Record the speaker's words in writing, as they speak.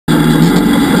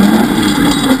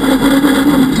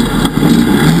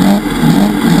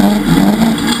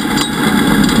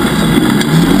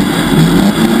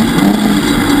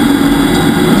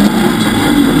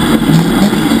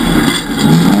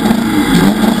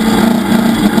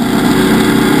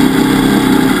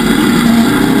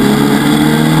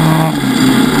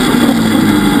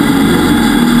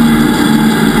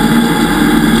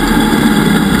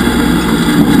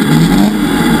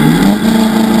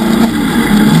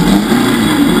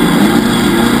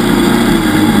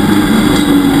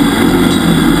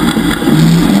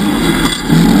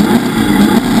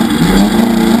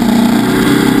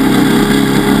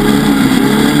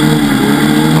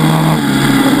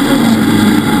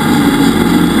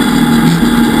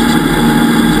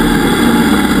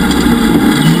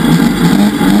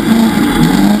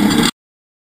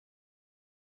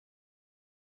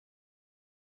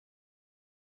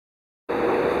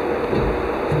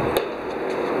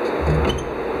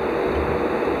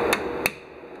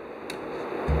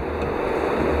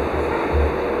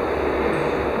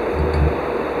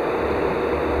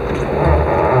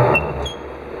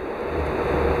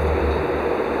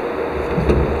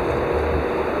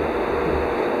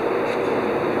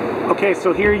Okay,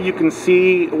 so here you can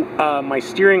see my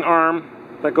steering arm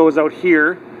that goes out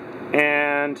here,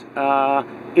 and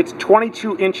it's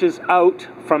 22 inches out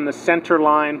from the center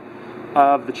line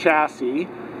of the chassis.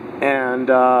 And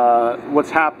what's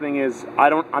happening is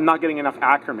I'm not getting enough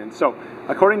Ackerman. So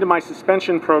according to my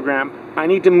suspension program, I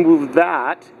need to move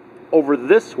that over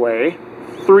this way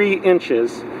 3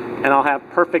 inches, and I'll have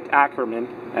perfect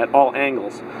Ackerman at all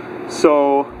angles.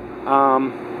 So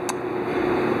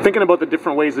thinking about the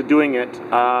different ways of doing it,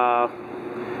 I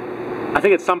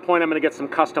think at some point I'm going to get some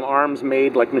custom arms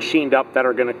made, like machined up, that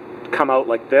are going to come out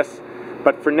like this.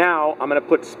 But for now, I'm going to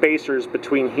put spacers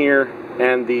between here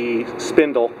and the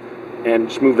spindle and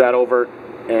just move that over,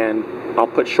 and I'll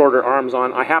put shorter arms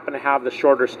on. I happen to have the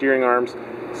shorter steering arms,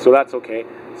 so that's okay.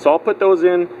 So I'll put those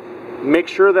in, make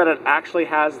sure that it actually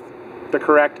has the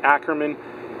correct Ackerman,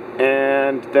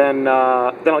 and then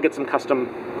I'll get some custom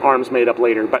arms made up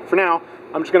later. But for now,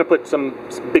 I'm just going to put some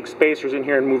big spacers in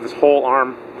here and move this whole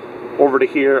arm over to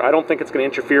here. I don't think it's going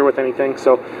to interfere with anything,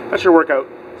 so that should work out,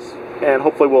 and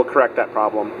hopefully we'll correct that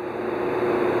problem.